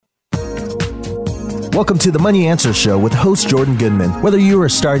Welcome to the Money Answer Show with host Jordan Goodman. Whether you are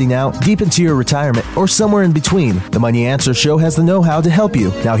starting out, deep into your retirement, or somewhere in between, the Money Answer Show has the know-how to help you.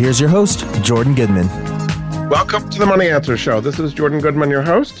 Now here's your host, Jordan Goodman. Welcome to the Money Answer Show. This is Jordan Goodman, your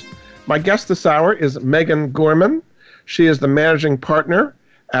host. My guest this hour is Megan Gorman. She is the managing partner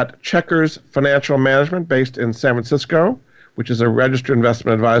at Checkers Financial Management based in San Francisco, which is a registered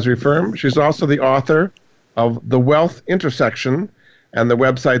investment advisory firm. She's also the author of The Wealth Intersection, and the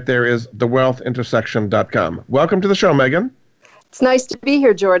website there is thewealthintersection.com. Welcome to the show, Megan. It's nice to be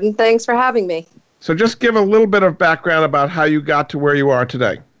here, Jordan. Thanks for having me. So just give a little bit of background about how you got to where you are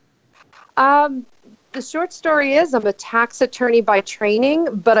today. The short story is I'm a tax attorney by training,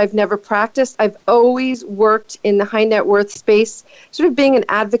 but I've never practiced. I've always worked in the high net worth space, sort of being an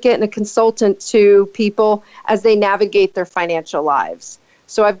advocate and a consultant to people as they navigate their financial lives.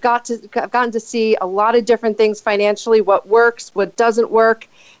 So I've gotten to see a lot of different things financially, what works, what doesn't work.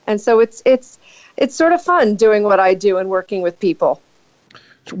 And so it's sort of fun doing what I do and working with people.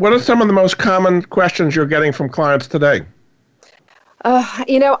 So what are some of the most common questions you're getting from clients today?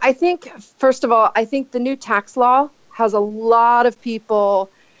 I think, first of all, the new tax law has a lot of people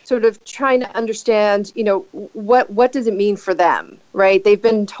sort of trying to understand, what does it mean for them, right? They've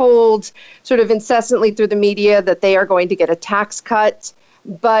been told sort of incessantly through the media that they are going to get a tax cut.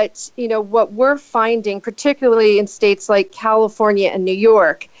 But, what we're finding, particularly in states like California and New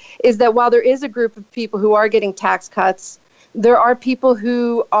York, is that while there is a group of people who are getting tax cuts, there are people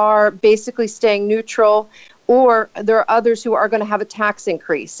who are basically staying neutral, or there are others who are going to have a tax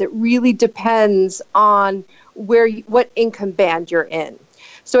increase. It really depends on what income band you're in.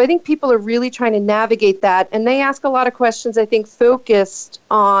 So I think people are really trying to navigate that, and they ask a lot of questions, I think, focused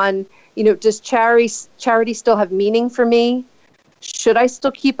on, does charity still have meaning for me? Should I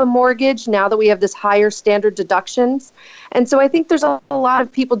still keep a mortgage now that we have this higher standard deductions? And so I think there's a lot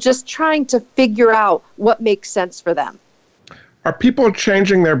of people just trying to figure out what makes sense for them. Are people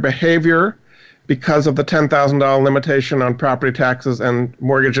changing their behavior because of the $10,000 limitation on property taxes and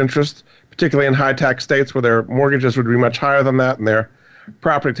mortgage interest, particularly in high tax states where their mortgages would be much higher than that and their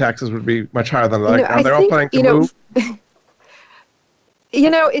property taxes would be much higher than that? Are they all planning to move?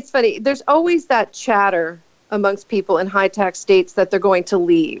 It's funny. There's always that chatter amongst people in high tax states that they're going to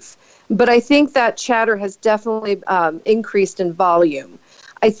leave. But I think that chatter has definitely increased in volume.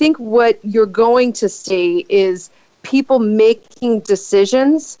 I think what you're going to see is people making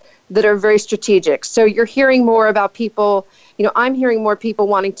decisions that are very strategic. So you're hearing more about people, I'm hearing more people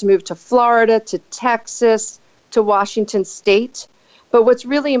wanting to move to Florida, to Texas, to Washington State. But what's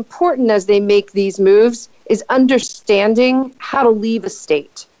really important as they make these moves is understanding how to leave a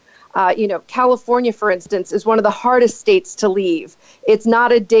state. California, for instance, is one of the hardest states to leave. It's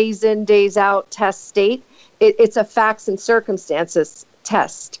not a days in, days out test state. It's a facts and circumstances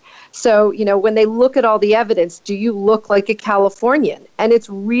test. So, when they look at all the evidence, do you look like a Californian? And it's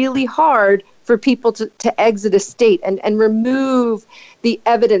really hard for people to exit a state and remove the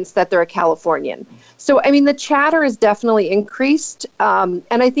evidence that they're a Californian. So, the chatter is definitely increased. And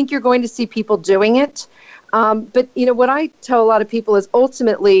I think you're going to see people doing it. But, what I tell a lot of people is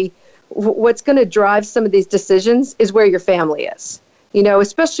ultimately what's going to drive some of these decisions is where your family is.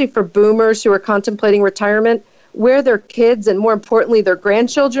 Especially for boomers who are contemplating retirement, where their kids and more importantly their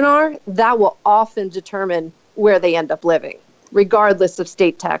grandchildren are, that will often determine where they end up living, regardless of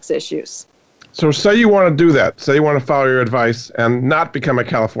state tax issues. So say you want to do that. Say you want to follow your advice and not become a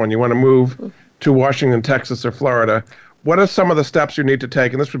Californian. You want to move to Washington, Texas, or Florida. What are some of the steps you need to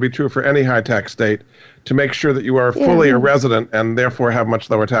take, and this would be true for any high tax state, to make sure that you are fully a resident and therefore have much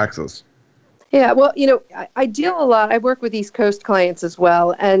lower taxes? Yeah, well, I deal a lot. I work with East Coast clients as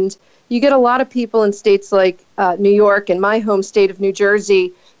well, and you get a lot of people in states like New York and my home state of New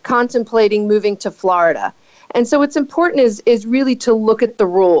Jersey contemplating moving to Florida. And so what's important is really to look at the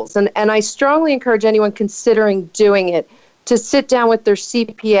rules. And I strongly encourage anyone considering doing it to sit down with their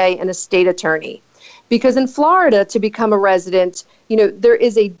CPA and a state attorney. Because in Florida, to become a resident, there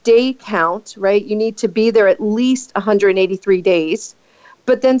is a day count, right? You need to be there at least 183 days.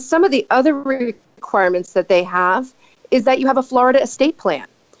 But then some of the other requirements that they have is that you have a Florida estate plan.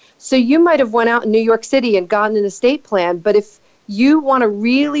 So you might have went out in New York City and gotten an estate plan, but if you want to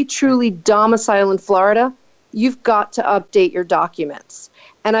really, truly domicile in Florida, you've got to update your documents.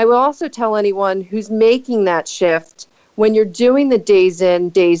 And I will also tell anyone who's making that shift, when you're doing the days in,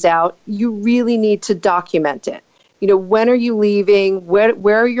 days out, you really need to document it. When are you leaving?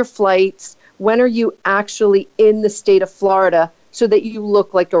 Where are your flights? When are you actually in the state of Florida so that you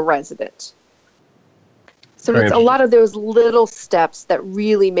look like a resident? So it's a lot of those little steps that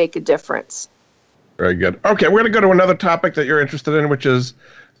really make a difference. Very good. Okay, we're going to go to another topic that you're interested in, which is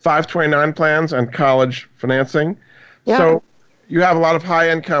 529 plans and college financing. Yeah. So you have a lot of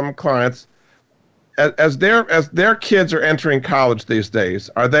high-income clients. As their kids are entering college these days,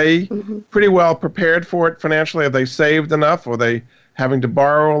 are they pretty well prepared for it financially? Have they saved enough? Or are they having to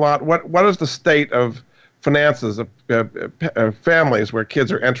borrow a lot? What is the state of finances of families where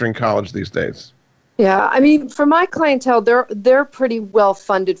kids are entering college these days? Yeah, I mean, for my clientele, they're pretty well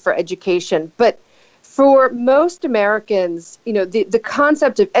funded for education. But for most Americans, the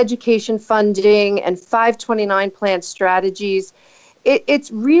concept of education funding and 529 plan strategies, it's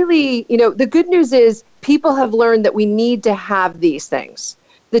really, the good news is people have learned that we need to have these things.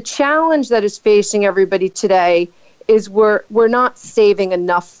 The challenge that is facing everybody today is we're not saving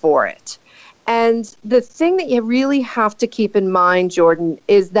enough for it. And the thing that you really have to keep in mind, Jordan,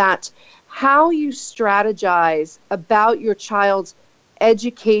 is that how you strategize about your child's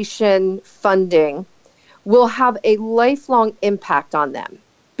education funding will have a lifelong impact on them.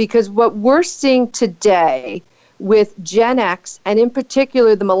 Because what we're seeing today with Gen X, and in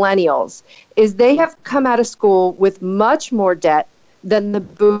particular the millennials, is they have come out of school with much more debt than the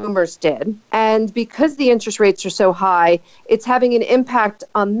boomers did. And because the interest rates are so high, it's having an impact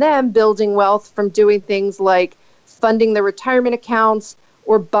on them building wealth from doing things like funding their retirement accounts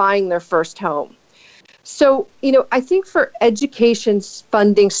or buying their first home. So, I think for education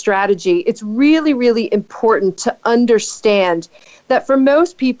funding strategy, it's really, really important to understand that for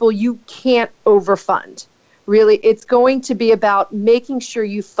most people, you can't overfund. Really, it's going to be about making sure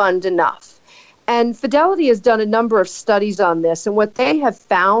you fund enough. And Fidelity has done a number of studies on this, and what they have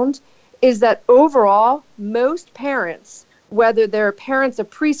found is that overall, most parents, whether they're parents of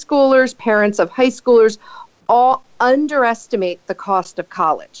preschoolers, parents of high schoolers, all underestimate the cost of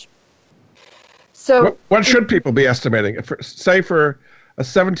college. So, what should people be estimating? Say for a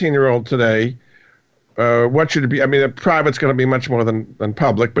 17-year-old today, what should it be? I mean, private's going to be much more than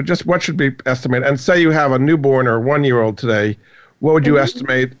public, but just what should be estimated? And say you have a newborn or 1-year-old today, what would you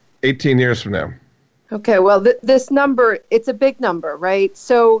estimate 18 years from now? Okay, well, this number, it's a big number, right?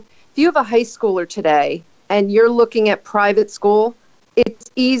 So if you have a high schooler today and you're looking at private school, it's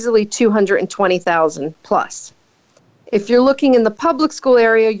easily $220,000 plus. If you're looking in the public school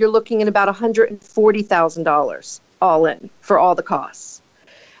area, you're looking at about $140,000 all in for all the costs.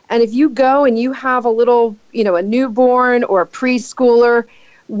 And if you go and you have a little, a newborn or a preschooler,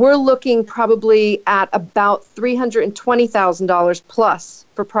 we're looking probably at about $320,000 plus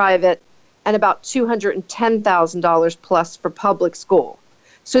for private and about $210,000 plus for public school.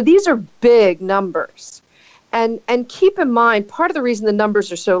 So these are big numbers. And keep in mind, part of the reason the numbers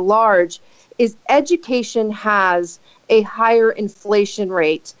are so large is education has a higher inflation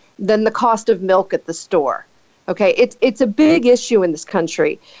rate than the cost of milk at the store. Okay, it's a big issue in this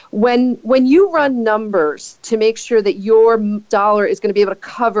country. When you run numbers to make sure that your dollar is going to be able to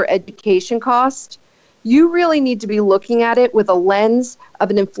cover education costs, you really need to be looking at it with a lens of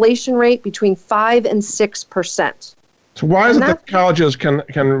an inflation rate between 5 and 6%. So why is it that colleges can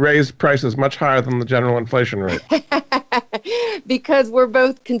raise prices much higher than the general inflation rate? Because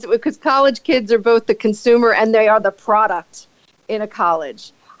because college kids are both the consumer and they are the product in a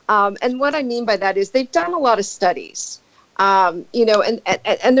college. And what I mean by that is they've done a lot of studies, and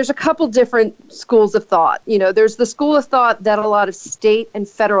there's a couple different schools of thought. There's the school of thought that a lot of state and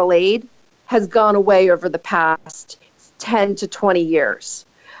federal aid has gone away over the past 10 to 20 years.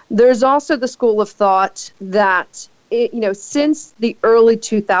 There's also the school of thought that, since the early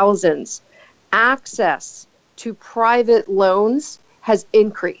 2000s, access to private loans has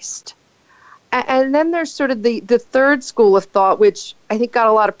increased. And then there's sort of the third school of thought, which I think got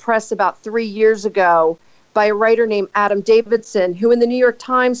a lot of press about 3 years ago by a writer named Adam Davidson, who in the New York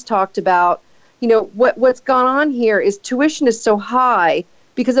Times talked about, what's gone on here is tuition is so high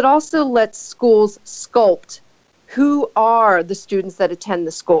because it also lets schools sculpt who are the students that attend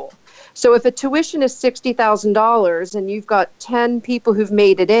the school. So if a tuition is $60,000 and you've got 10 people who've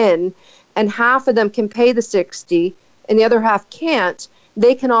made it in and half of them can pay the 60 and the other half can't,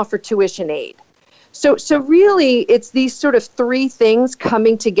 they can offer tuition aid. So really, it's these sort of three things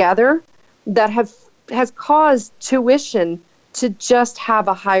coming together that has caused tuition to just have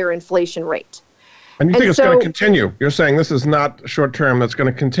a higher inflation rate. And you think it's going to continue? You're saying this is not short term, that's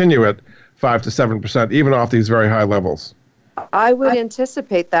going to continue at 5 to 7%, even off these very high levels. I would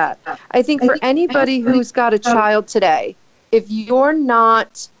anticipate that. I think for anybody who's got a child today, if you're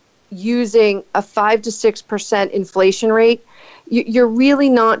not using a 5 to 6% inflation rate, you're really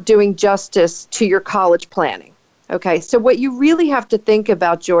not doing justice to your college planning. Okay, so what you really have to think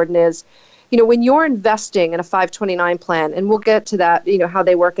about, Jordan, is, when you're investing in a 529 plan, and we'll get to that, how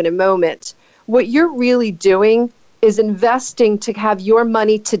they work in a moment, what you're really doing is investing to have your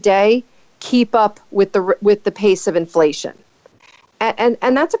money today keep up with the pace of inflation. And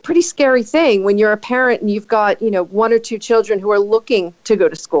that's a pretty scary thing when you're a parent and you've got, one or two children who are looking to go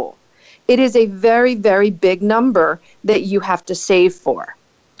to school. It is a very, very big number that you have to save for.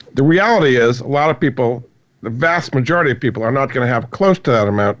 The reality is a lot of people, the vast majority of people, are not going to have close to that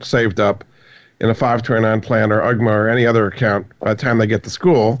amount saved up in a 529 plan or UGMA or any other account by the time they get to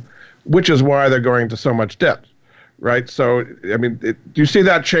school, which is why they're going to so much debt. Right. So, do you see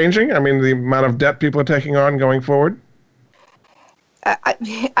that changing? The amount of debt people are taking on going forward?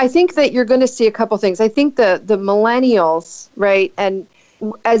 I think that you're going to see a couple things. I think the millennials, right, and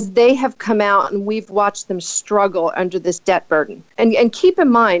as they have come out and we've watched them struggle under this debt burden. And keep in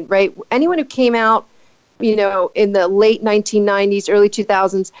mind, right, anyone who came out, in the late 1990s, early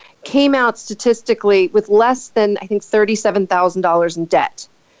 2000s, came out statistically with less than, I think, $37,000 in debt.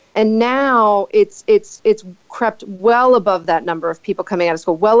 And now it's crept well above that number of people coming out of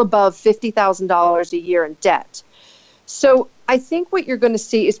school, well above $50,000 a year in debt. So I think what you're going to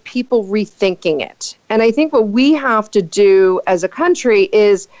see is people rethinking it. And I think what we have to do as a country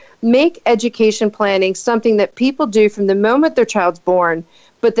is make education planning something that people do from the moment their child's born,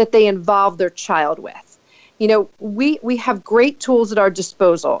 but that they involve their child with. We have great tools at our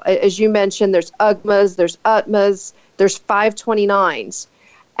disposal. As you mentioned, there's UGMAs, there's UTMAs, there's 529s.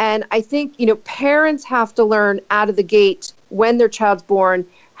 And I think, parents have to learn out of the gate when their child's born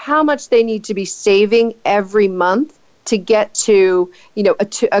how much they need to be saving every month to get to,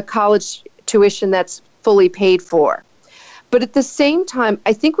 a college tuition that's fully paid for. But at the same time,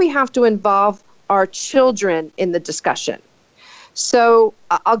 I think we have to involve our children in the discussion. So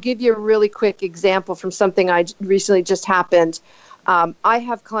I'll give you a really quick example from something I recently just happened. I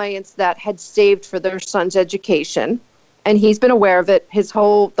have clients that had saved for their son's education, and he's been aware of it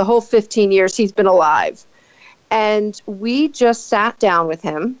the whole 15 years he's been alive. And we just sat down with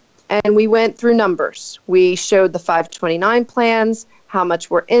him and we went through numbers. We showed the 529 plans, how much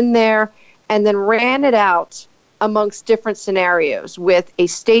were in there, and then ran it out amongst different scenarios with a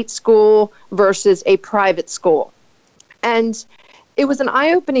state school versus a private school. And it was an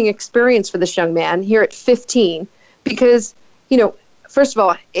eye-opening experience for this young man here at 15 because, first of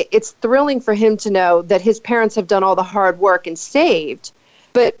all, it's thrilling for him to know that his parents have done all the hard work and saved.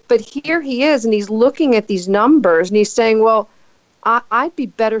 But here he is, and he's looking at these numbers, and he's saying, well, I'd be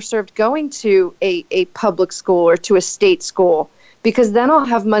better served going to a public school or to a state school because then I'll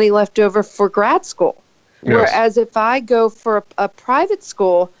have money left over for grad school. Yes. Whereas if I go for a private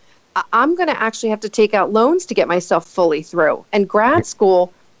school, I'm going to actually have to take out loans to get myself fully through. And grad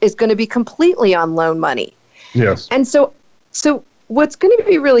school is going to be completely on loan money. Yes. And so what's going to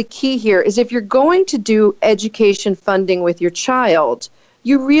be really key here is if you're going to do education funding with your child,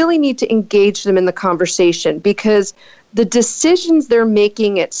 you really need to engage them in the conversation because the decisions they're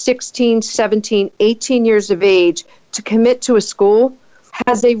making at 16, 17, 18 years of age to commit to a school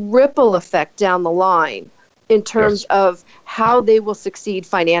has a ripple effect down the line in terms of how they will succeed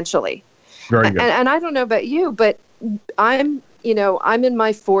financially. Very good. And I don't know about you, but I'm in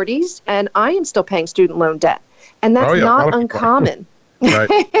my 40s and I am still paying student loan debt. And that's not uncommon. Right.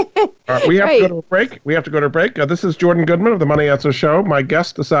 We have to go to a break. This is Jordan Goodman of the Money Answer Show. My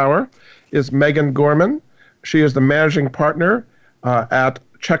guest this hour is Megan Gorman. She is the managing partner at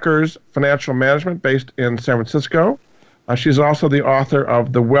Checkers Financial Management based in San Francisco. She's also the author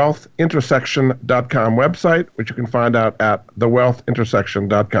of the wealthintersection.com website, which you can find out at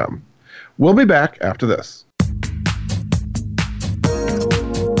thewealthintersection.com. We'll be back after this.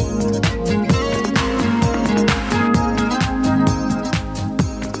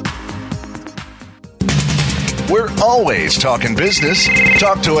 We're always talking business.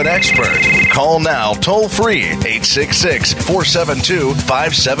 Talk to an expert. Call now toll free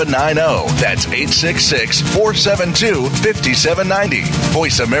 866-472-5790. That's 866-472-5790.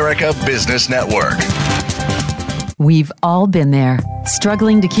 Voice America Business Network. We've all been there,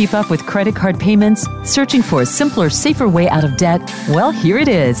 struggling to keep up with credit card payments, searching for a simpler, safer way out of debt. Well, here it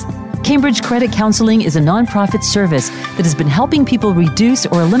is. Cambridge Credit Counseling is a nonprofit service that has been helping people reduce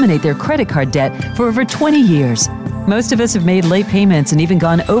or eliminate their credit card debt for over 20 years. Most of us have made late payments and even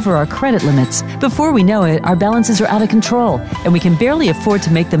gone over our credit limits. Before we know it, our balances are out of control, and we can barely afford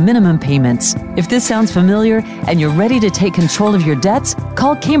to make the minimum payments. If this sounds familiar and you're ready to take control of your debts,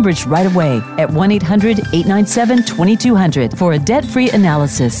 call Cambridge right away at 1-800-897-2200 for a debt-free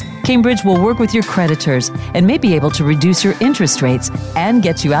analysis. Cambridge will work with your creditors and may be able to reduce your interest rates and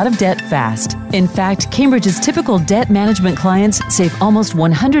get you out of debt fast. In fact, Cambridge's typical debt management clients save almost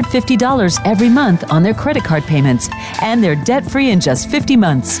 $150 every month on their credit card payments, and they're debt-free in just 50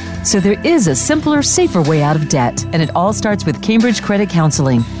 months. So there is a simpler, safer way out of debt, and it all starts with Cambridge Credit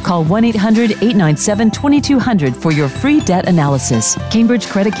Counseling. Call 1-800-897-2200 for your free debt analysis. Cambridge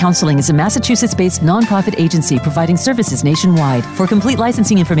Credit Counseling is a Massachusetts-based nonprofit agency providing services nationwide. For complete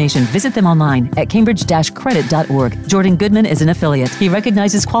licensing information, visit them online at cambridge-credit.org. Jordan Goodman is an affiliate. He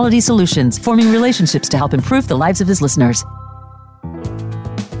recognizes quality solutions, forming relationships to help improve the lives of his listeners.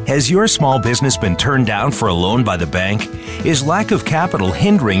 Has your small business been turned down for a loan by the bank? Is lack of capital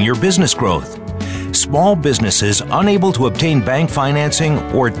hindering your business growth? Small businesses unable to obtain bank financing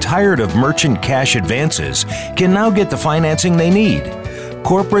or tired of merchant cash advances can now get the financing they need.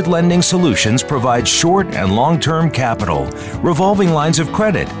 Corporate Lending Solutions provides short and long-term capital, revolving lines of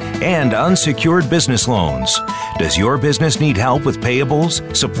credit, and unsecured business loans. Does your business need help with payables,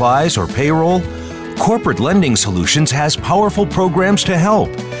 supplies, or payroll? Corporate Lending Solutions has powerful programs to help.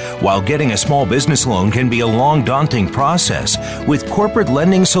 While getting a small business loan can be a long, daunting process, with Corporate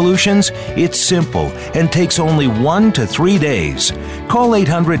Lending Solutions, it's simple and takes only 1 to 3 days. Call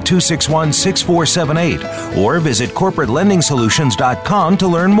 800-261-6478 or visit corporatelendingsolutions.com to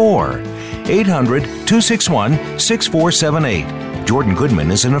learn more. 800-261-6478. Jordan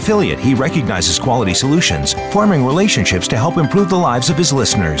Goodman is an affiliate. He recognizes quality solutions, forming relationships to help improve the lives of his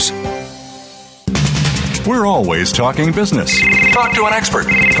listeners. We're always talking business. Talk to an expert.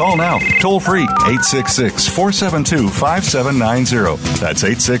 Call now, toll free, 866-472-5790. That's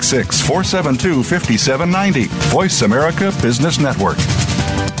 866-472-5790. Voice America Business Network.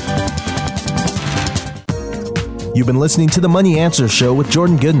 You've been listening to the Money Answer Show with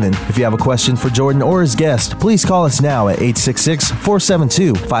Jordan Goodman. If you have a question for Jordan or his guest, please call us now at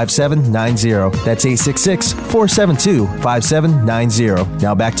 866-472-5790. That's 866-472-5790.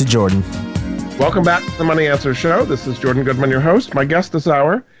 Now back to Jordan. Welcome back to the Money Answer Show. This is Jordan Goodman, your host. My guest this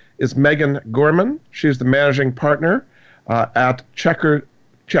hour is Megan Gorman. She's the managing partner at Checkers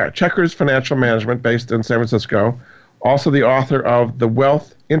Financial Management based in San Francisco. Also the author of the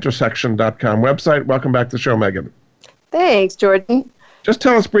wealthintersection.com website. Welcome back to the show, Megan. Thanks, Jordan. Just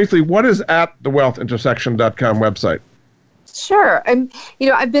tell us briefly, what is at the wealthintersection.com website? Sure.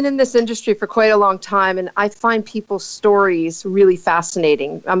 I've been in this industry for quite a long time, and I find people's stories really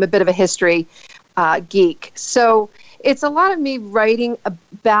fascinating. I'm a bit of a history geek. So it's a lot of me writing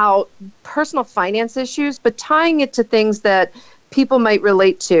about personal finance issues, but tying it to things that people might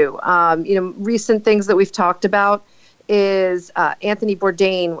relate to. Recent things that we've talked about is Anthony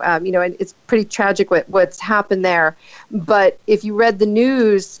Bourdain. And it's pretty tragic what's happened there. But if you read the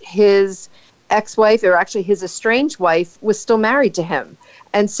news, his ex-wife, or actually his estranged wife, was still married to him.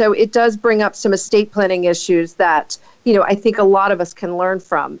 And so it does bring up some estate planning issues that, I think a lot of us can learn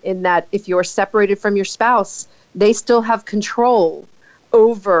from, in that if you're separated from your spouse, they still have control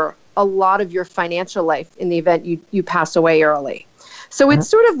over a lot of your financial life in the event you pass away early. So it's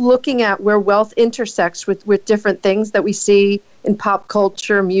sort of looking at where wealth intersects with different things that we see in pop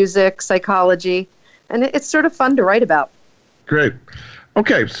culture, music, psychology, and it's sort of fun to write about. Great.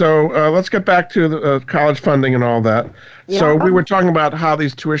 Okay, so let's get back to the college funding and all that. Yeah. So we were talking about how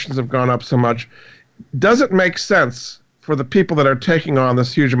these tuitions have gone up so much. Does it make sense for the people that are taking on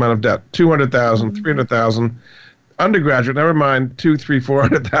this huge amount of debt, $200,000, $300,000, undergraduate, never mind $200,000,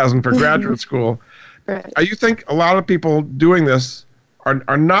 $300,000, $400,000 for graduate school? Right. You think a lot of people doing this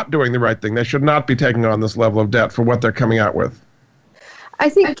are not doing the right thing? They should not be taking on this level of debt for what they're coming out with. I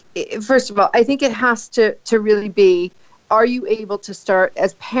think, first of all, it has to really be, are you able to start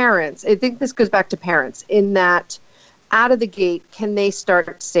as parents? I think this goes back to parents, in that out of the gate, can they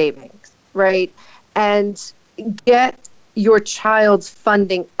start saving, right? And get your child's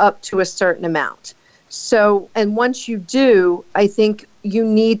funding up to a certain amount. So, and once you do, I think you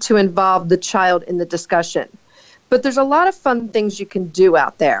need to involve the child in the discussion. But there's a lot of fun things you can do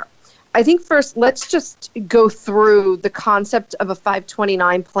out there. I think first, let's just go through the concept of a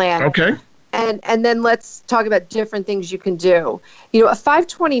 529 plan. Okay. And then let's talk about different things you can do. A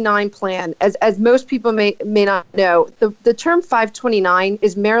 529 plan, as most people may not know, the term 529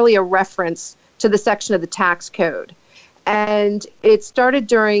 is merely a reference to the section of the tax code. And it started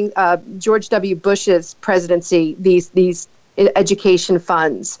during George W. Bush's presidency, these education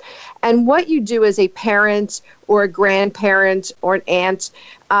funds. And what you do as a parent or a grandparent or an aunt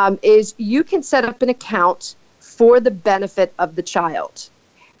is you can set up an account for the benefit of the child.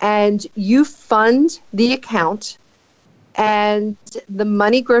 And you fund the account, and the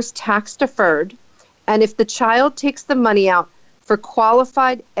money grows tax deferred. And if the child takes the money out for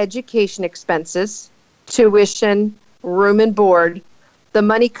qualified education expenses, tuition, room and board, the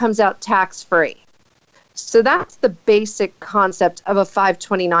money comes out tax-free. So that's the basic concept of a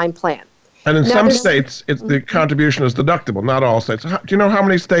 529 plan. And in some states, the contribution is deductible, not all states. Do you know how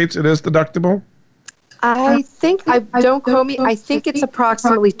many states it is deductible? I think, don't quote me, I think it's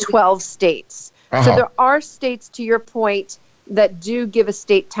approximately 12 states. So there are states, to your point, that do give a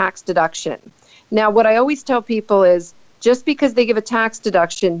state tax deduction. Now, what I always tell people is just because they give a tax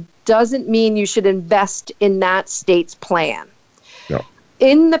deduction doesn't mean you should invest in that state's plan. No.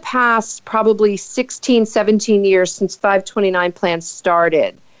 In the past, probably 16, 17 years since 529 plans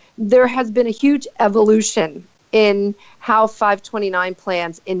started, there has been a huge evolution in how 529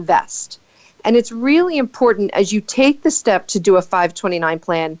 plans invest. And it's really important as you take the step to do a 529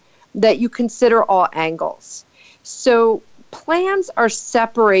 plan that you consider all angles. So plans are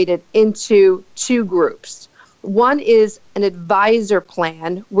separated into two groups. One is an advisor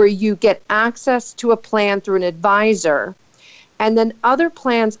plan where you get access to a plan through an advisor. And then other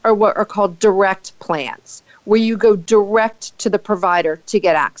plans are what are called direct plans, where you go direct to the provider to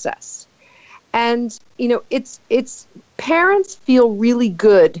get access. And, it's parents feel really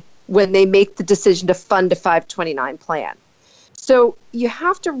good when they make the decision to fund a 529 plan. So you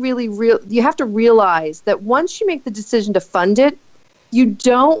have to realize that once you make the decision to fund it, you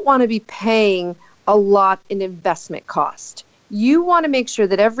don't want to be paying a lot in investment cost. You want to make sure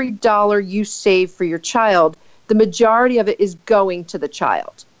that every dollar you save for your child, the majority of it is going to the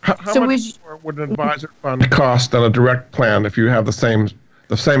child. How much more would an advisor fund cost than a direct plan if you have the same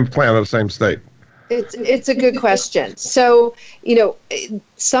plan in the same state? It's a good question. So,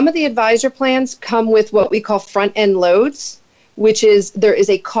 some of the advisor plans come with what we call front-end loads, which is there is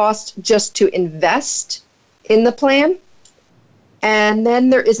a cost just to invest in the plan, and then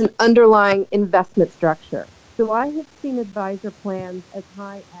there is an underlying investment structure. So I have seen advisor plans as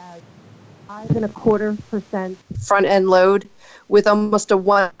high as 5.25% front-end load with almost a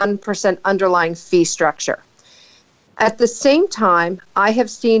 1% underlying fee structure. At the same time, I have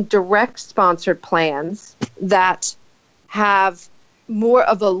seen direct sponsored plans that have more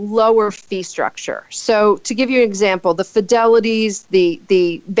of a lower fee structure. So to give you an example, the Fidelities,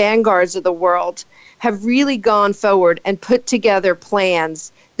 the Vanguards of the world have really gone forward and put together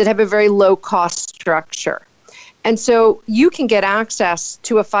plans that have a very low cost structure. And so you can get access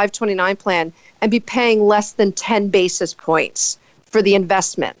to a 529 plan and be paying less than 10 basis points for the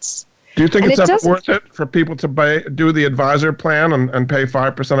investments. Do you think it's ever worth it for people to do the advisor plan and pay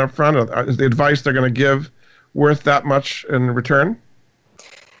 5% up front? Is the advice they're going to give worth that much in return?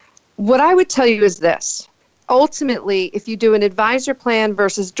 What I would tell you is this. Ultimately, if you do an advisor plan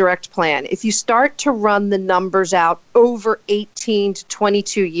versus direct plan, if you start to run the numbers out over 18 to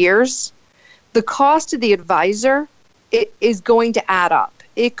 22 years, the cost of the advisor is going to add up.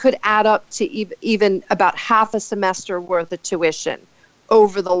 It could add up to even about half a semester worth of tuition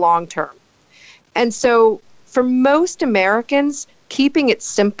over the long term. And so for most Americans, keeping it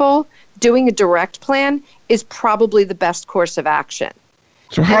simple, doing a direct plan is probably the best course of action.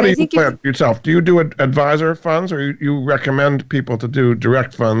 So how do you plan yourself? Do you do advisor funds, or you recommend people to do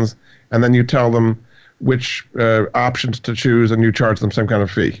direct funds, and then you tell them which options to choose and you charge them some kind of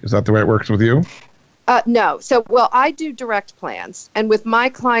fee? Is that the way it works with you? No. So, I do direct plans. And with my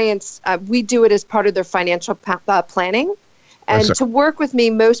clients, we do it as part of their financial planning. And to work with me,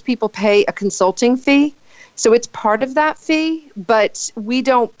 most people pay a consulting fee. So it's part of that fee, but we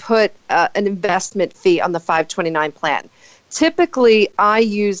don't put an investment fee on the 529 plan. Typically, I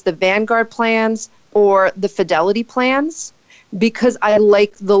use the Vanguard plans or the Fidelity plans because I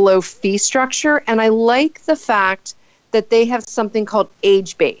like the low fee structure, and I like the fact that they have something called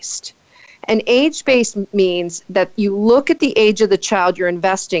age-based. And age-based means that you look at the age of the child you're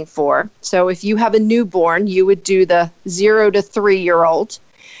investing for. So if you have a newborn, you would do the 0 to 3-year-old,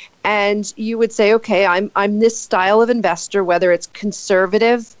 and you would say, okay, I'm this style of investor, whether it's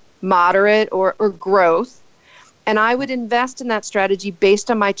conservative, moderate, or growth, and I would invest in that strategy based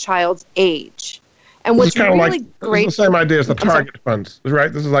on my child's age. And what's really great... It's the same idea as the target funds,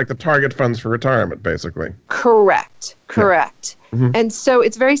 right? This is like the target funds for retirement, basically. Correct. Yeah. Mm-hmm. And so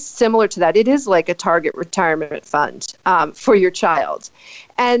it's very similar to that. It is like a target retirement fund for your child.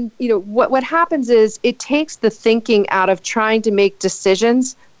 And, what happens is it takes the thinking out of trying to make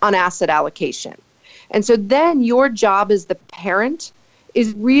decisions on asset allocation. And so then your job as the parent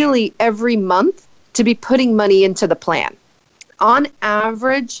is really every month to be putting money into the plan. On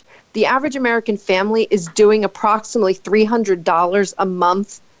average, the average American family is doing approximately $300 a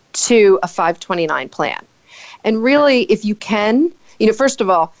month to a 529 plan. And really, if you can, first of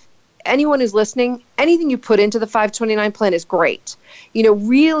all, anyone who's listening, anything you put into the 529 plan is great.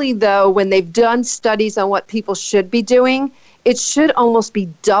 Really, though, when they've done studies on what people should be doing, it should almost be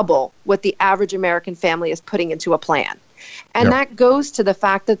double what the average American family is putting into a plan. And that goes to the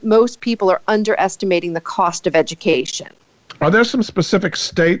fact that most people are underestimating the cost of education. Are there some specific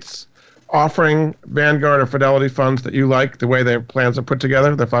states offering Vanguard or Fidelity funds that you like, the way their plans are put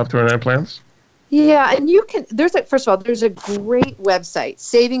together, the 529 plans? Yeah, and you can, first of all, there's a great website,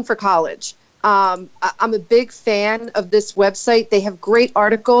 Saving for College. I'm a big fan of this website. They have great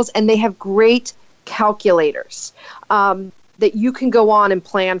articles and they have great calculators that you can go on and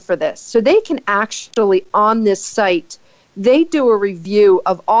plan for this. So they can actually, on this site, they do a review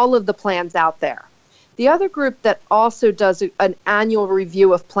of all of the plans out there. The other group that also does an annual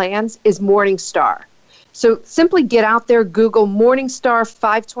review of plans is Morningstar. So simply get out there, Google Morningstar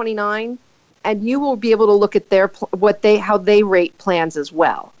 529, and you will be able to look at how they rate plans as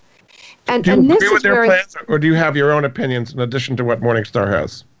well. And, do you and agree this with is their where plans, or do you have your own opinions in addition to what Morningstar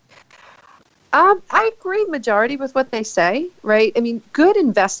has? I agree majority with what they say, right? I mean, good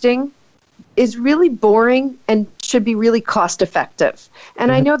investing is really boring and should be really cost effective.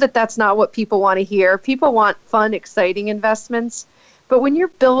 And I know that that's not what people want to hear. People want fun, exciting investments. But when you're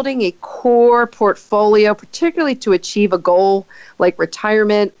building a core portfolio, particularly to achieve a goal like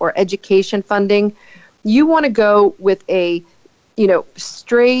retirement or education funding, you want to go with a,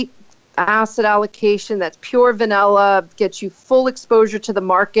 straight asset allocation that's pure vanilla, gets you full exposure to the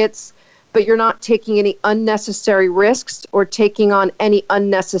markets, but you're not taking any unnecessary risks or taking on any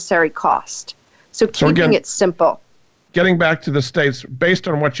unnecessary cost. So keeping it simple. Getting back to the states, based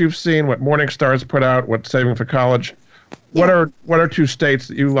on what you've seen, what Morningstar has put out, what Saving for College, what are two states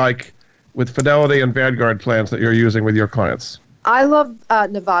that you like with Fidelity and Vanguard plans that you're using with your clients? I love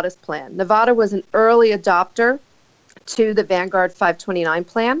Nevada's plan. Nevada was an early adopter to the Vanguard 529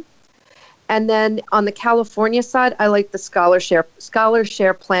 plan. And then on the California side, I like the Scholar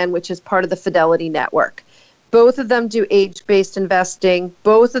Share plan, which is part of the Fidelity network. Both of them do age-based investing.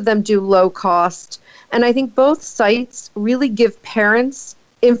 Both of them do low cost. And I think both sites really give parents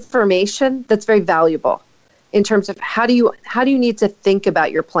information that's very valuable in terms of how do you need to think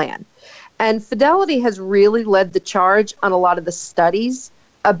about your plan. And Fidelity has really led the charge on a lot of the studies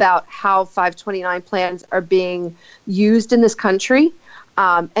about how 529 plans are being used in this country.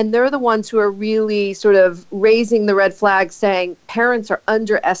 And they're the ones who are really sort of raising the red flag, saying parents are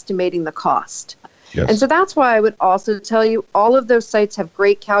underestimating the cost. Yes. And so that's why I would also tell you all of those sites have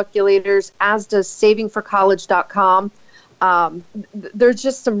great calculators, as does savingforcollege.com. There's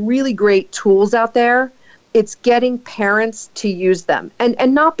just some really great tools out there. It's getting parents to use them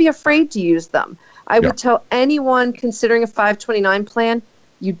and not be afraid to use them. I would tell anyone considering a 529 plan,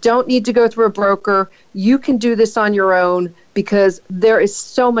 you don't need to go through a broker. You can do this on your own because there is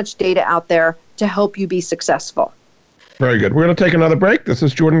so much data out there to help you be successful. Very good. We're going to take another break. This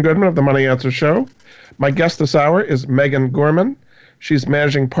is Jordan Goodman of the Money Answer Show. My guest this hour is Megan Gorman. She's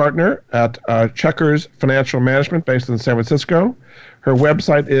managing partner at Checkers Financial Management based in San Francisco. Her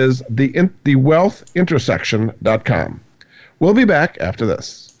website is thewealthintersection.com. We'll be back after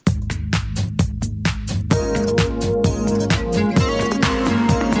this.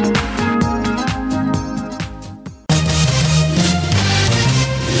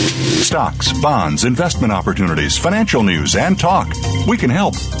 Stocks, bonds, investment opportunities, financial news, and talk. We can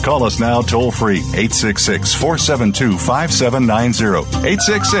help. Call us now toll free, 866-472-5790.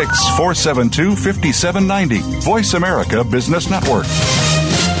 866-472-5790. Voice America Business Network.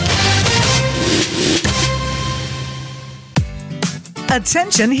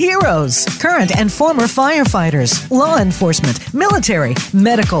 Attention heroes, current and former firefighters, law enforcement, military,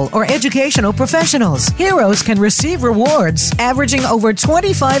 medical, or educational professionals. Heroes can receive rewards averaging over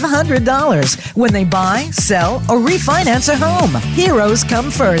 $2,500 when they buy, sell, or refinance a home. Heroes come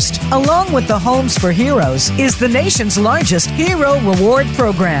first. Along with the Homes for Heroes is the nation's largest hero reward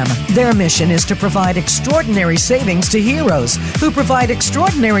program. Their mission is to provide extraordinary savings to heroes who provide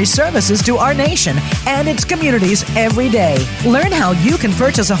extraordinary services to our nation and its communities every day. Learn how you can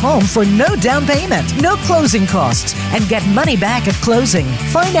purchase a home for no down payment, no closing costs, and get money back at closing.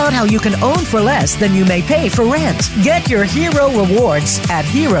 Find out how you can own for less than you may pay for rent. Get your hero rewards at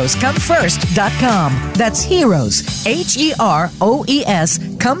heroescomefirst.com. That's heroes, HEROES,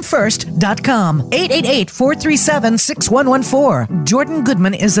 comefirst.com. 888-437-6114. Jordan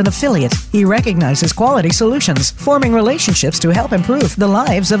Goodman is an affiliate. He recognizes quality solutions, forming relationships to help improve the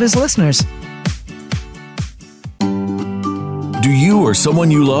lives of his listeners. Do you or someone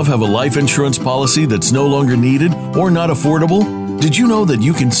you love have a life insurance policy that's no longer needed or not affordable? Did you know that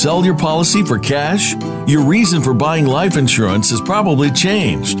you can sell your policy for cash? Your reason for buying life insurance has probably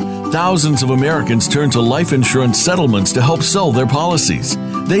changed. Thousands of Americans turn to life insurance settlements to help sell their policies.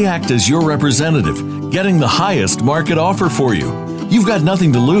 They act as your representative, getting the highest market offer for you. You've got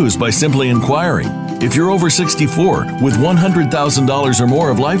nothing to lose by simply inquiring. If you're over 64 with $100,000 or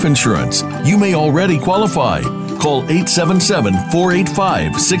more of life insurance, you may already qualify. Call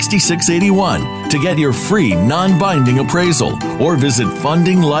 877-485-6681 to get your free non-binding appraisal or visit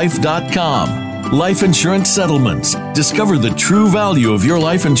fundinglife.com. Life Insurance Settlements. Discover the true value of your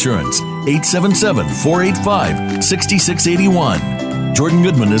life insurance. 877-485-6681. Jordan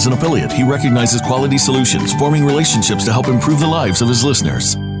Goodman is an affiliate. He recognizes quality solutions, forming relationships to help improve the lives of his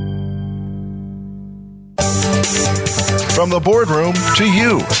listeners. From the boardroom to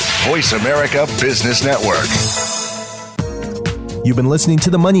you, Voice America Business Network. You've been listening to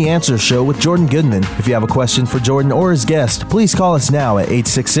the Money Answer Show with Jordan Goodman. If you have a question for Jordan or his guest, please call us now at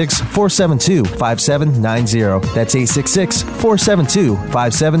 866-472-5790. That's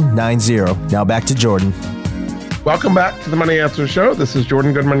 866-472-5790. Now back to Jordan. Welcome back to the Money Answer Show. This is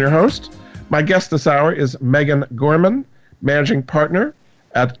Jordan Goodman, your host. My guest this hour is Megan Gorman, managing partner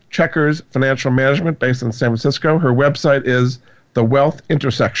at Checkers Financial Management based in San Francisco. Her website is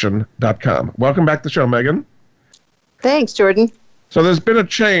thewealthintersection.com. Welcome back to the show, Megan. Thanks, Jordan. So there's been a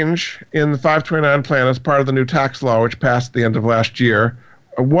change in the 529 plan as part of the new tax law, which passed at the end of last year.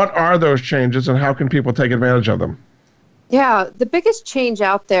 What are those changes and how can people take advantage of them? Yeah, the biggest change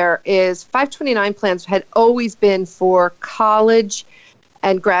out there is 529 plans had always been for college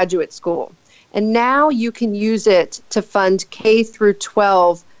and graduate school. And now you can use it to fund K through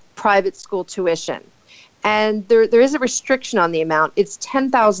 12 private school tuition. And there is a restriction on the amount. It's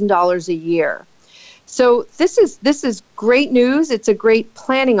 $10,000 a year. So this is great news. It's a great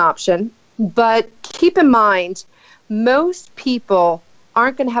planning option. But keep in mind, most people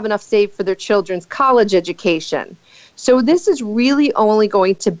aren't going to have enough saved for their children's college education. So this is really only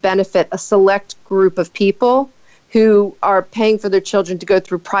going to benefit a select group of people who are paying for their children to go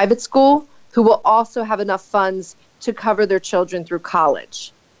through private school, who will also have enough funds to cover their children through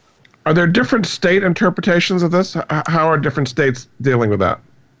college. Are there different state interpretations of this? How are different states dealing with that?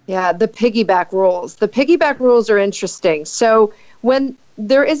 Yeah, the piggyback rules. The piggyback rules are interesting. So when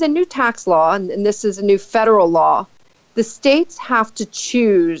there is a new tax law, and this is a new federal law, the states have to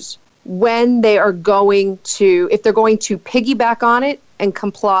choose when they are going to, if they're going to piggyback on it and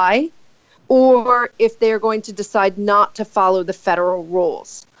comply, or if they're going to decide not to follow the federal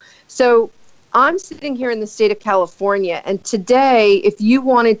rules. So I'm sitting here in the state of California, and today, if you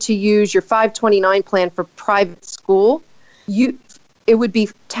wanted to use your 529 plan for private school, it would be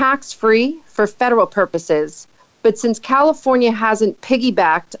tax-free for federal purposes. But since California hasn't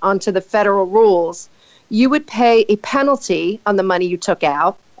piggybacked onto the federal rules, you would pay a penalty on the money you took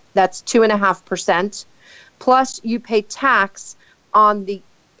out. That's 2.5%. Plus, you pay tax on the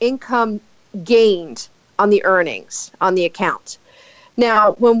income gained on the earnings on the account.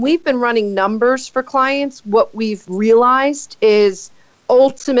 Now, when we've been running numbers for clients, what we've realized is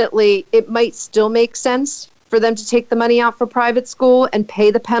ultimately it might still make sense for them to take the money out for private school and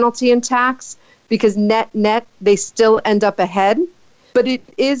pay the penalty and tax, because net, they still end up ahead. But it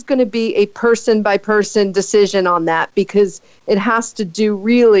is going to be a person-by-person decision on that, because it has to do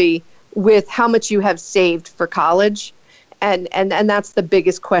really with how much you have saved for college, and that's the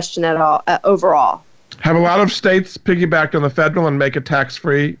biggest question at all overall. Have a lot of states piggybacked on the federal and make it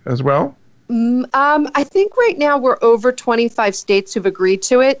tax-free as well? I think right now we're over 25 states who've agreed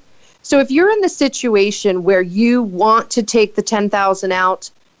to it. So if you're in the situation where you want to take the $10,000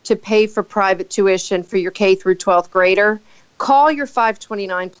 out to pay for private tuition for your K through 12th grader, call your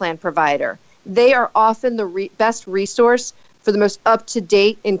 529 plan provider. They are often the best resource for the most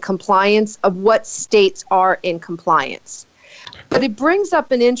up-to-date in compliance of what states are in compliance. But it brings up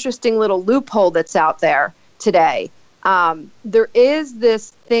an interesting little loophole that's out there today. There is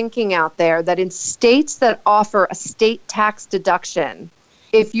this thinking out there that in states that offer a state tax deduction,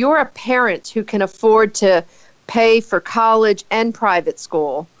 if you're a parent who can afford to pay for college and private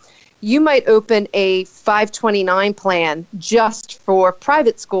school, you might open a 529 plan just for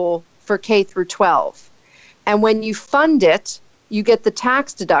private school for K through 12. And when you fund it, you get the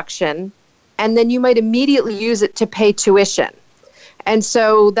tax deduction, and then you might immediately use it to pay tuition. And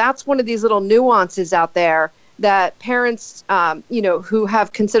so that's one of these little nuances out there that parents, who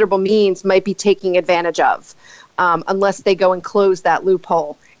have considerable means might be taking advantage of, unless they go and close that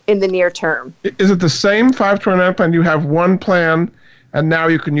loophole in the near term. Is it the same 529 plan? You have one plan, and now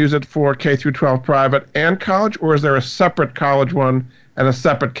you can use it for K through 12 private and college, or is there a separate college one and a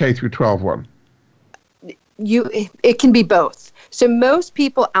separate K through 12 one? It can be both. So most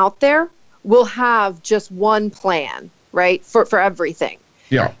people out there will have just one plan, right, for everything.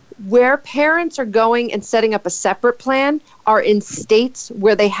 Yeah. Where parents are going and setting up a separate plan are in states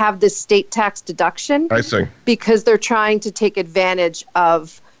where they have this state tax deduction. I see. Because they're trying to take advantage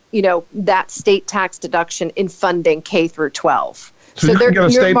of, that state tax deduction in funding K through 12. So you can get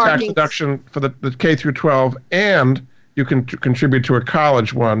a state tax deduction for the K through 12, and you can contribute to a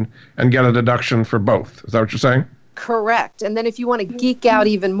college one and get a deduction for both. Is that what you're saying? Correct. And then if you want to geek out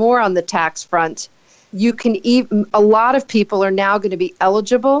even more on the tax front, you can a lot of people are now going to be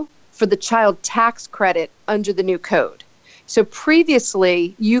eligible for the child tax credit under the new code. So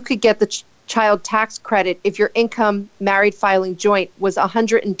previously, you could get the child tax credit if your income married filing joint was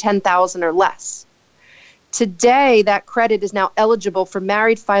 $110,000 or less. Today, that credit is now eligible for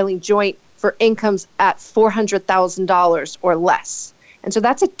married filing joint for incomes at $400,000 or less. And so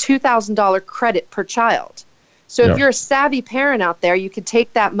that's a $2,000 credit per child. So if you're a savvy parent out there, you could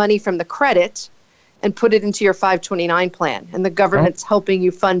take that money from the credit and put it into your 529 plan, and the government's helping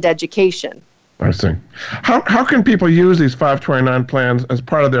you fund education. I see. How can people use these 529 plans as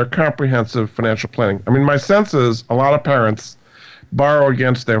part of their comprehensive financial planning? I mean, my sense is a lot of parents borrow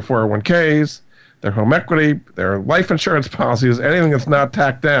against their 401ks, their home equity, their life insurance policies, anything that's not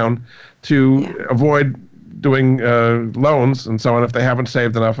tacked down to avoid doing loans and so on if they haven't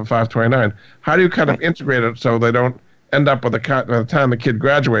saved enough for 529. How do you kind of integrate it so they don't end up with by the time the kid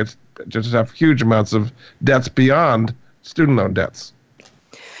graduates, just have huge amounts of debts beyond student loan debts?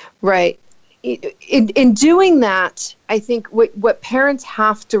 Right. In doing that, I think what parents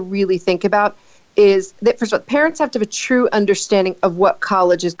have to really think about is that, first of all, parents have to have a true understanding of what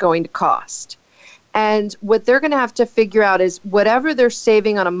college is going to cost. And what they're going to have to figure out is whatever they're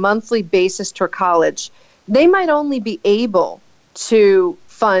saving on a monthly basis toward college, they might only be able to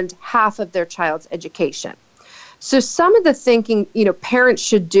fund half of their child's education. So some of the thinking, parents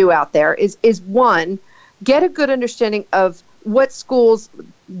should do out there is one, get a good understanding of what schools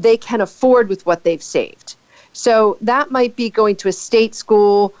they can afford with what they've saved. So that might be going to a state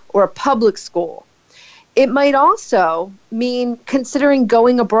school or a public school. It might also mean considering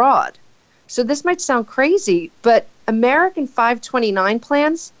going abroad. So this might sound crazy, but American 529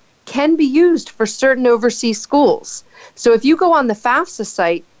 plans can be used for certain overseas schools. So if you go on the FAFSA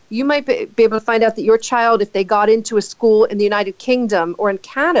site, you might be able to find out that your child, if they got into a school in the United Kingdom or in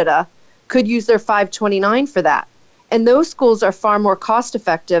Canada, could use their 529 for that. And those schools are far more cost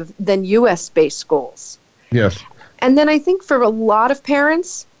effective than U.S.-based schools. Yes. And then I think for a lot of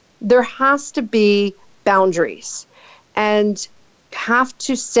parents, there has to be boundaries and have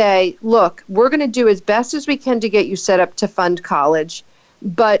to say, look, we're going to do as best as we can to get you set up to fund college.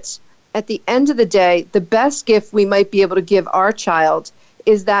 But at the end of the day, the best gift we might be able to give our child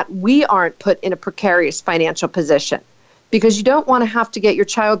is that we aren't put in a precarious financial position, because you don't want to have to get your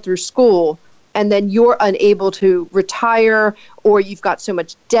child through school and then you're unable to retire, or you've got so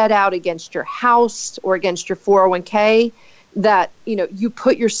much debt out against your house or against your 401k that you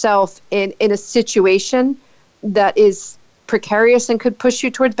put yourself in a situation that is precarious and could push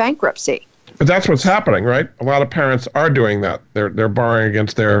you towards bankruptcy. But that's what's happening, right? A lot of parents are doing that. They're borrowing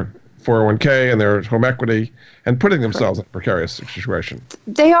against their 401k and their home equity and putting themselves in a precarious situation.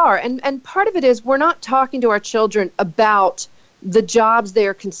 They are. And part of it is we're not talking to our children about the jobs they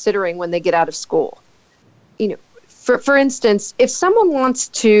are considering when they get out of school. For instance, if someone wants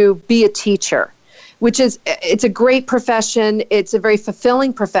to be a teacher, it's a great profession, it's a very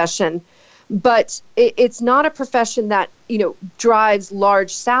fulfilling profession, but it's not a profession that, drives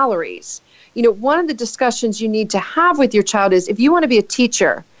large salaries. One of the discussions you need to have with your child is, if you want to be a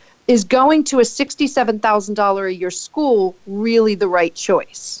teacher, is going to a $67,000 a year school really the right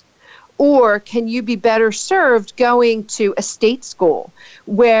choice? Or can you be better served going to a state school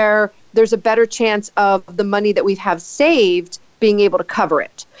where there's a better chance of the money that we have saved being able to cover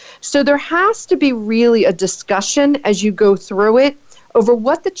it? So there has to be really a discussion as you go through it over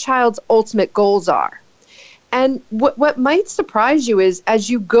what the child's ultimate goals are. And what might surprise you is, as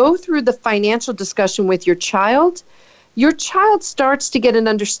you go through the financial discussion with your child starts to get an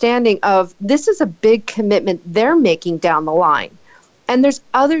understanding of this is a big commitment they're making down the line. And there's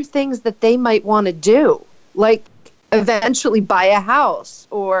other things that they might want to do, like eventually buy a house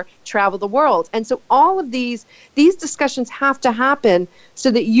or travel the world. And so all of these discussions have to happen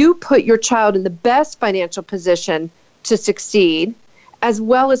so that you put your child in the best financial position to succeed, as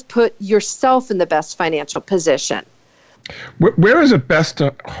well as put yourself in the best financial position. Where is it best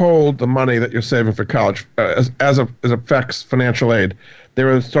to hold the money that you're saving for college as affects financial aid?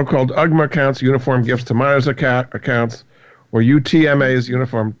 There are so-called UGMA accounts, Uniform Gifts to Minors accounts, or UTMAs,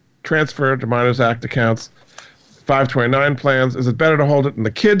 Uniform Transfer to Minors Act accounts, 529 plans. Is it better to hold it in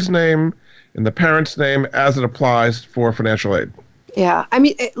the kid's name, in the parent's name, as it applies for financial aid? Yeah. I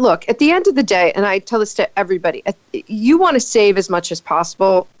mean, look, at the end of the day, and I tell this to everybody, you want to save as much as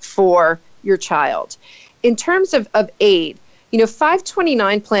possible for your child. In terms of aid,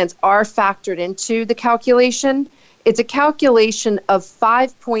 529 plans are factored into the calculation. It's a calculation of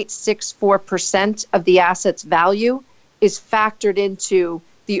 5.64% of the asset's value is factored into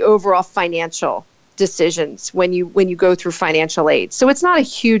the overall financial decisions when you go through financial aid. So it's not a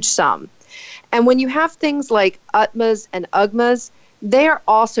huge sum. And when you have things like UTMAs and UGMAs, they are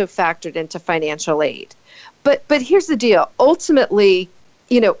also factored into financial aid. But here's the deal. Ultimately,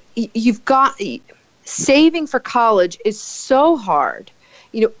 you've got saving for college is so hard.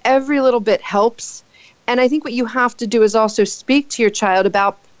 Every little bit helps. And I think what you have to do is also speak to your child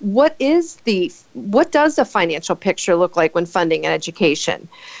about what does the financial picture look like when funding an education.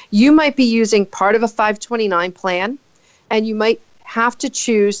 You might be using part of a 529 plan, and you might have to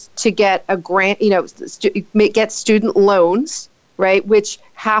choose to get a grant, get student loans, right, which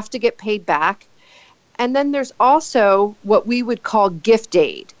have to get paid back. And then there's also what we would call gift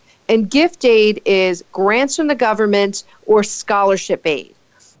aid. And gift aid is grants from the government or scholarship aid.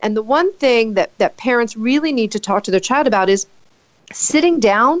 And the one thing that parents really need to talk to their child about is sitting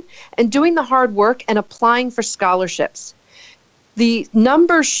down and doing the hard work and applying for scholarships. The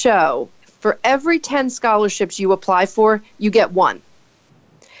numbers show for every 10 scholarships you apply for, you get one.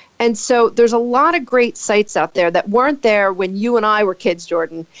 And so there's a lot of great sites out there that weren't there when you and I were kids,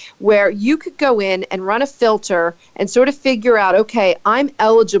 Jordan, where you could go in and run a filter and sort of figure out, okay, I'm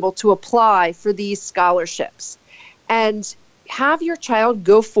eligible to apply for these scholarships. And have your child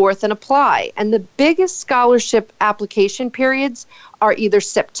go forth and apply. And the biggest scholarship application periods are either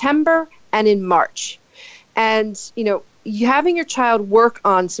September and in March. And, having your child work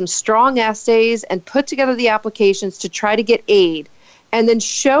on some strong essays and put together the applications to try to get aid, and then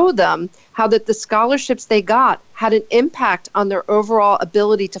show them how that the scholarships they got had an impact on their overall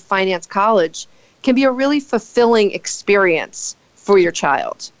ability to finance college, can be a really fulfilling experience for your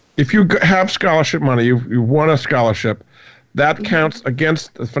child. If you have scholarship money, you won a scholarship, that counts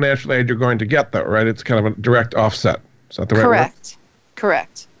against the financial aid you're going to get, though, right? It's kind of a direct offset. Is that the right word?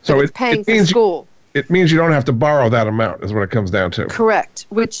 Correct. So it's paying for school. It means you don't have to borrow that amount, is what it comes down to. Correct.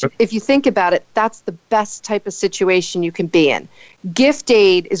 Which, if you think about it, that's the best type of situation you can be in. Gift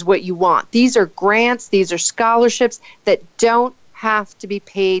aid is what you want. These are grants, these are scholarships that don't have to be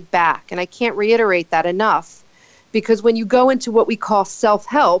paid back. And I can't reiterate that enough, because when you go into what we call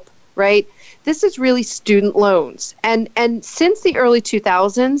self-help, right, this is really student loans. And since the early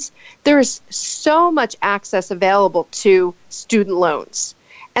 2000s, there is so much access available to student loans.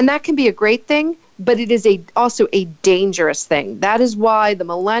 And that can be a great thing, but it is also a dangerous thing. That is why the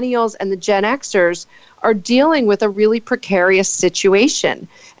millennials and the Gen Xers are dealing with a really precarious situation.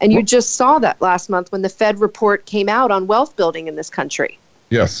 And you just saw that last month when the Fed report came out on wealth building in this country.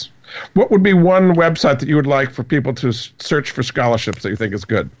 Yes. What would be one website that you would like for people to search for scholarships that you think is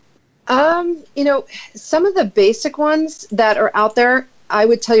good? Some of the basic ones that are out there, I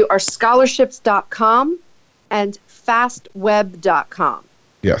would tell you, are scholarships.com and fastweb.com.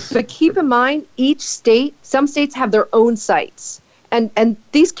 Yes. But keep in mind, some states have their own sites. And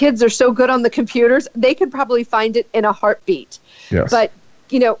these kids are so good on the computers, they could probably find it in a heartbeat. Yes. But,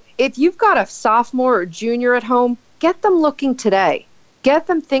 if you've got a sophomore or junior at home, get them looking today. Get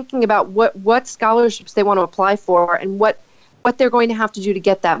them thinking about what scholarships they want to apply for and what they're going to have to do to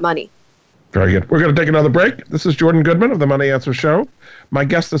get that money. Very good. We're going to take another break. This is Jordan Goodman of the Money Answer Show. My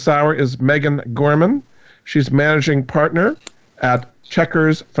guest this hour is Megan Gorman. She's managing partner at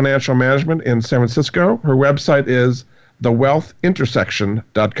Checkers Financial Management in San Francisco. Her website is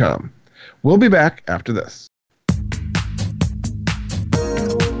thewealthintersection.com. We'll be back after this.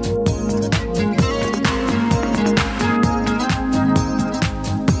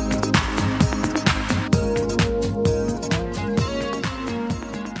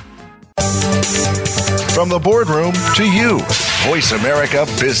 From the boardroom to you, Voice America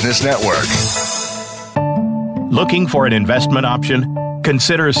Business Network. Looking for an investment option?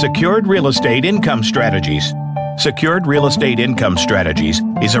 Consider Secured Real Estate Income Strategies. Secured Real Estate Income Strategies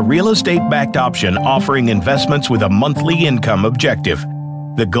is a real estate-backed option offering investments with a monthly income objective.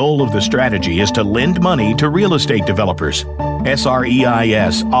 The goal of the strategy is to lend money to real estate developers.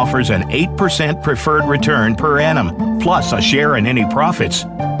 SREIS offers an 8% preferred return per annum, plus a share in any profits.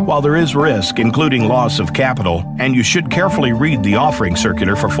 While there is risk, including loss of capital, and you should carefully read the offering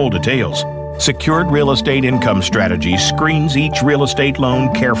circular for full details, Secured Real Estate Income Strategy screens each real estate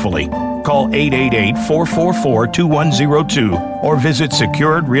loan carefully. Call 888-444-2102 or visit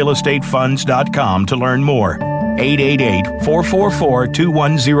securedrealestatefunds.com to learn more.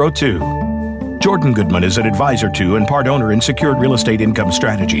 888-444-2102. Jordan Goodman is an advisor to and part owner in Secured Real Estate Income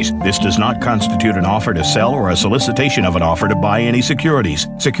Strategies. This does not constitute an offer to sell or a solicitation of an offer to buy any securities.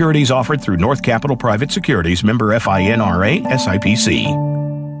 Securities offered through North Capital Private Securities, member FINRA, SIPC.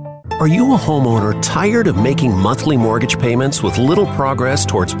 Are you a homeowner tired of making monthly mortgage payments with little progress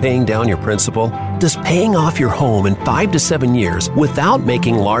towards paying down your principal? Does paying off your home in 5 to 7 years without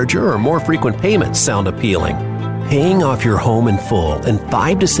making larger or more frequent payments sound appealing? Paying off your home in full in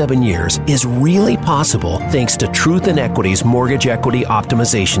 5 to 7 years is really possible thanks to Truth and Equity's Mortgage Equity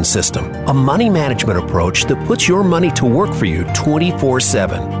Optimization System, a money management approach that puts your money to work for you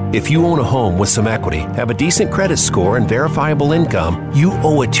 24/7. If you own a home with some equity, have a decent credit score, and verifiable income, you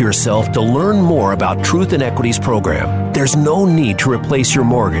owe it to yourself to learn more about Truth and Equity's program. There's no need to replace your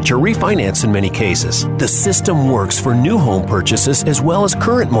mortgage or refinance in many cases. The system works for new home purchases as well as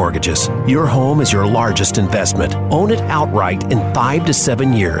current mortgages. Your home is your largest investment. Own it outright in 5 to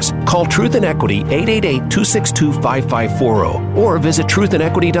 7 years. Call Truth and Equity 888-262-5540 or visit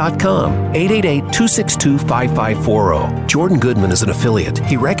truthandequity.com 888-262-5540. Jordan Goodman is an affiliate.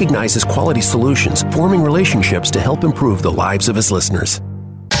 He recognizes quality solutions, forming relationships to help improve the lives of his listeners.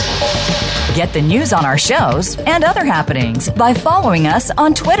 Get the news on our shows and other happenings by following us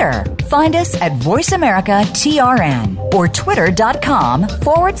on Twitter. Find us at VoiceAmericaTRN or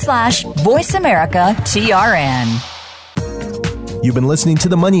twitter.com/VoiceAmericaTRN. You've been listening to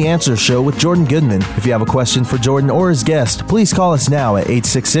the Money Answer Show with Jordan Goodman. If you have a question for Jordan or his guest, please call us now at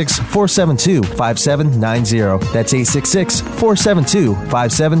 866-472-5790. That's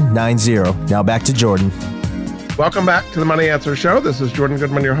 866-472-5790. Now back to Jordan. Welcome back to the Money Answer Show. This is Jordan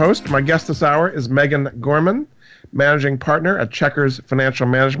Goodman, your host. My guest this hour is Megan Gorman, managing partner at Checkers Financial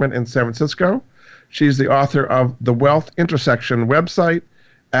Management in San Francisco. She's the author of The Wealth Intersection website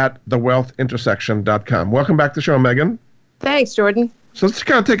at thewealthintersection.com. Welcome back to the show, Megan. Thanks, Jordan. So let's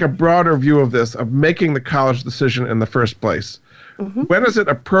kind of take a broader view of this, of making the college decision in the first place. Mm-hmm. When is it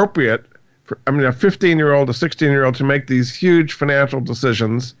appropriate for, a 15-year-old, a 16-year-old to make these huge financial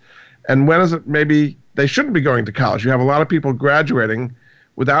decisions? And when is it maybe they shouldn't be going to college? You have a lot of people graduating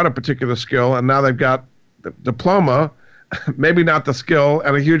without a particular skill, and now they've got the diploma, maybe not the skill,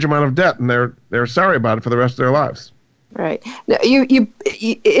 and a huge amount of debt, and they're sorry about it for the rest of their lives. Right. Now,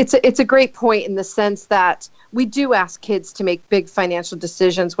 it's a great point in the sense that we do ask kids to make big financial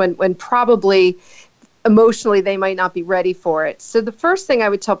decisions when probably emotionally they might not be ready for it. So the first thing I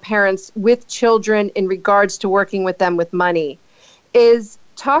would tell parents with children in regards to working with them with money is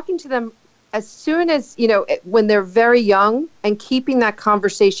talking to them as soon as, when they're very young, and keeping that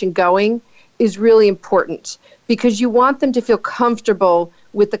conversation going is really important because you want them to feel comfortable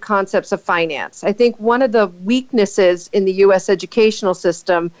with the concepts of finance. I think one of the weaknesses in the U.S. educational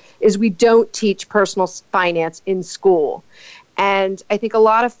system is we don't teach personal finance in school. And I think a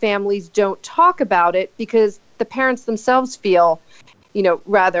lot of families don't talk about it because the parents themselves feel,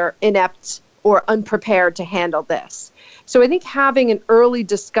 rather inept or unprepared to handle this. So I think having an early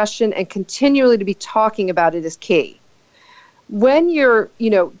discussion and continually to be talking about it is key. When you're,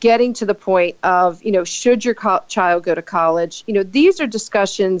 getting to the point of, should your child go to college, these are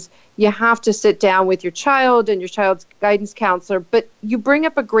discussions you have to sit down with your child and your child's guidance counselor. But you bring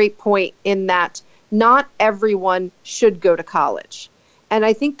up a great point in that not everyone should go to college. And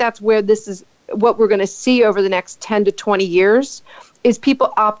I think that's where this is what we're going to see over the next 10 to 20 years is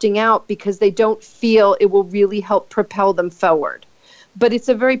people opting out because they don't feel it will really help propel them forward. But it's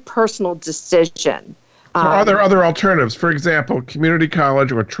a very personal decision. Are there other alternatives? For example, community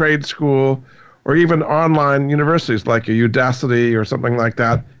college or trade school or even online universities like a Udacity or something like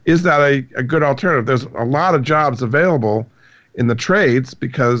that. Is that a good alternative? There's a lot of jobs available in the trades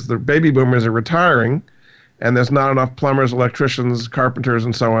because the baby boomers are retiring and there's not enough plumbers, electricians, carpenters,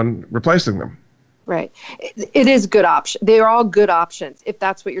 and so on replacing them. Right. It is a good option. They are all good options if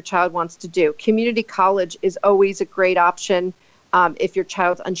that's what your child wants to do. Community college is always a great option if your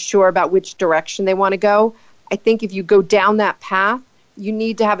child's unsure about which direction they want to go. I think if you go down that path, you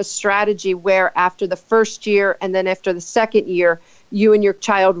need to have a strategy where after the first year and then after the second year, you and your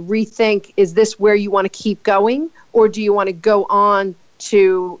child rethink, is this where you want to keep going or do you want to go on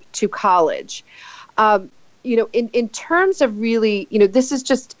to college? In terms of really, this is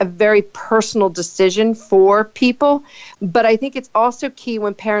just a very personal decision for people, but I think it's also key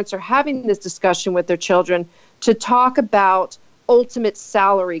when parents are having this discussion with their children to talk about ultimate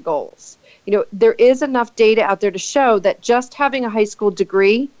salary goals. There is enough data out there to show that just having a high school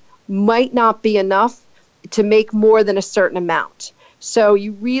degree might not be enough to make more than a certain amount. So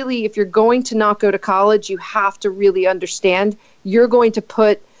you really, if you're going to not go to college, you have to really understand you're going to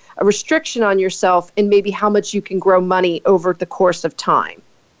put a restriction on yourself and maybe how much you can grow money over the course of time.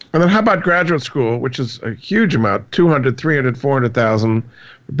 And then how about graduate school, which is a huge amount, 200, 300, 400,000,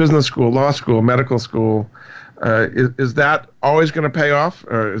 business school, law school, medical school. Is that always going to pay off,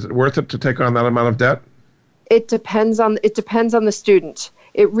 or is it worth it to take on that amount of debt? It depends on the student.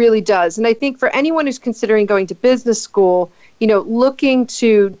 It really does. And I think for anyone who's considering going to business school, looking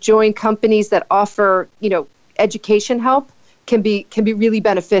to join companies that offer, education help can be really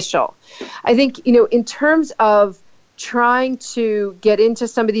beneficial. I think, in terms of trying to get into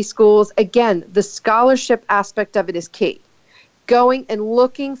some of these schools, again, the scholarship aspect of it is key. Going and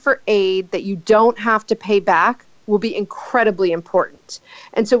looking for aid that you don't have to pay back will be incredibly important.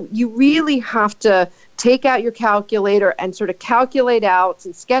 And so you really have to take out your calculator and sort of calculate out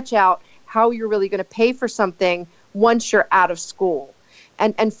and sketch out how you're really going to pay for something once you're out of school.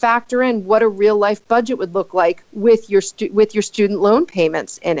 And factor in what a real life budget would look like with your student loan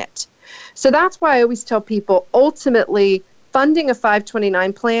payments in it. So that's why I always tell people, ultimately, funding a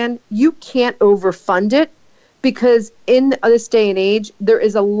 529 plan, you can't overfund it, because in this day and age, there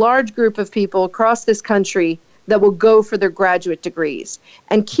is a large group of people across this country that will go for their graduate degrees.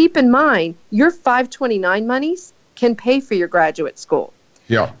 And keep in mind, your 529 monies can pay for your graduate school.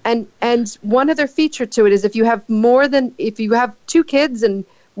 Yeah. And one other feature to it is if you have two kids and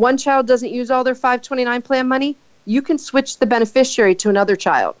one child doesn't use all their 529 plan money, you can switch the beneficiary to another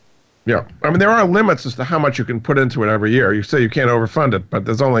child. Yeah. I mean, there are limits as to how much you can put into it every year. You say you can't overfund it, but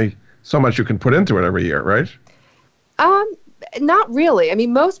there's only so much you can put into it every year, right? Not really. I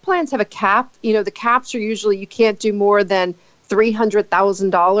mean, most plans have a cap. The caps are usually you can't do more than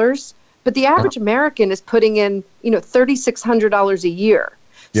 $300,000, but the average American is putting in, $3,600 a year.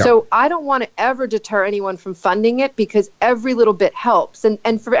 Yeah. So I don't want to ever deter anyone from funding it, because every little bit helps.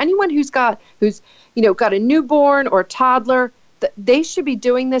 And for anyone who's got a newborn or a toddler, they should be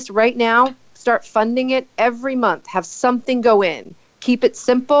doing this right now. Start funding it every month. Have something go in. Keep it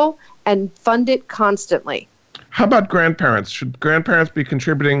simple and fund it constantly. How about grandparents? Should grandparents be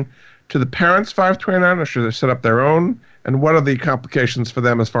contributing to the parents' 529, or should they set up their own? And what are the complications for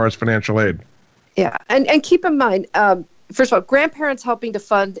them as far as financial aid? Yeah, and keep in mind, first of all, grandparents helping to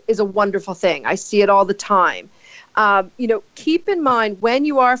fund is a wonderful thing. I see it all the time. Keep in mind, when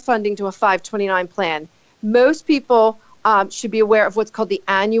you are funding to a 529 plan, most people should be aware of what's called the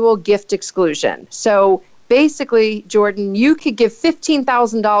annual gift exclusion. So basically, Jordan, you could give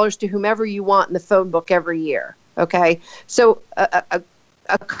 $15,000 to whomever you want in the phone book every year. Okay, so a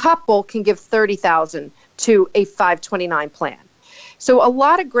couple can give $30,000 to a 529 plan. So a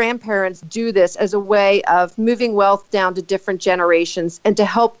lot of grandparents do this as a way of moving wealth down to different generations and to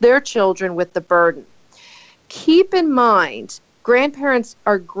help their children with the burden. Keep in mind, grandparents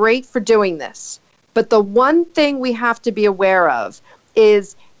are great for doing this, but the one thing we have to be aware of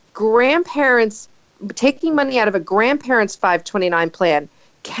is grandparents taking money out of a grandparent's 529 plan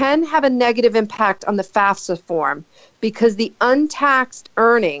can have a negative impact on the FAFSA form, because the untaxed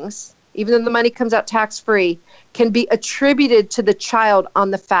earnings, even though the money comes out tax-free, can be attributed to the child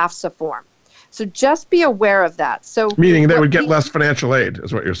on the FAFSA form. So just be aware of that. So meaning they would get less financial aid,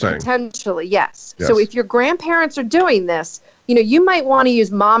 is what you're saying. Potentially, yes. So if your grandparents are doing this, you might want to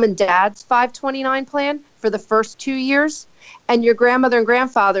use mom and dad's 529 plan for the first 2 years, and your grandmother and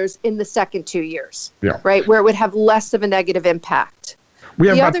grandfather's in the second 2 years, right, where it would have less of a negative impact. We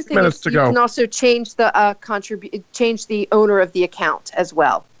have the about other thing minutes is to you go. can also change the change the owner of the account as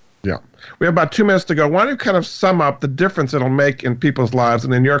well. Yeah. We have about 2 minutes to go. Why don't you kind of sum up the difference it'll make in people's lives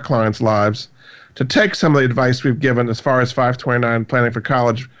and in your clients' lives to take some of the advice we've given as far as 529 planning for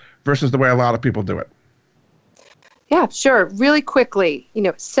college versus the way a lot of people do it? Yeah, sure. Really quickly,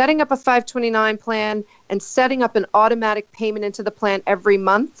 setting up a 529 plan and setting up an automatic payment into the plan every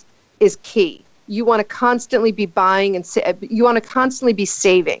month is key. You want to constantly be buying and you want to constantly be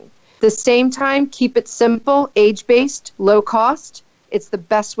saving. At the same time, keep it simple, age-based, low cost. It's the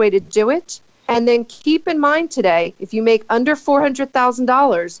best way to do it. And then keep in mind today, if you make under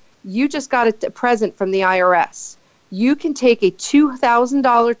 $400,000, you just got a present from the IRS. You can take a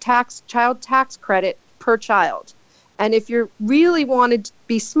 $2,000 child tax credit per child. And if you really wanted to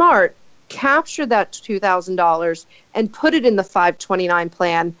be smart, capture that $2,000 and put it in the 529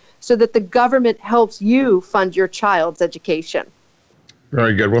 plan so that the government helps you fund your child's education.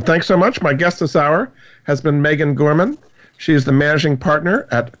 Very good. Well, thanks so much. My guest this hour has been Megan Gorman. She is the managing partner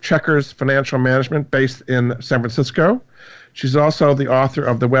at Checkers Financial Management based in San Francisco. She's also the author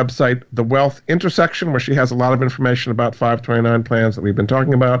of the website The Wealth Intersection, where she has a lot of information about 529 plans that we've been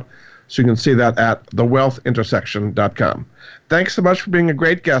talking about. So you can see that at thewealthintersection.com. Thanks so much for being a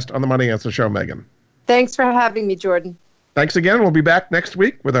great guest on the Money Answer Show, Megan. Thanks for having me, Jordan. Thanks again. We'll be back next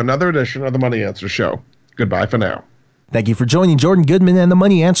week with another edition of the Money Answer Show. Goodbye for now. Thank you for joining Jordan Goodman and the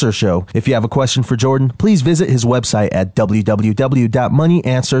Money Answer Show. If you have a question for Jordan, please visit his website at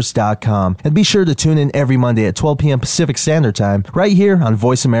www.moneyanswers.com. And be sure to tune in every Monday at 12 p.m. Pacific Standard Time right here on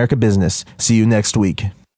Voice America Business. See you next week.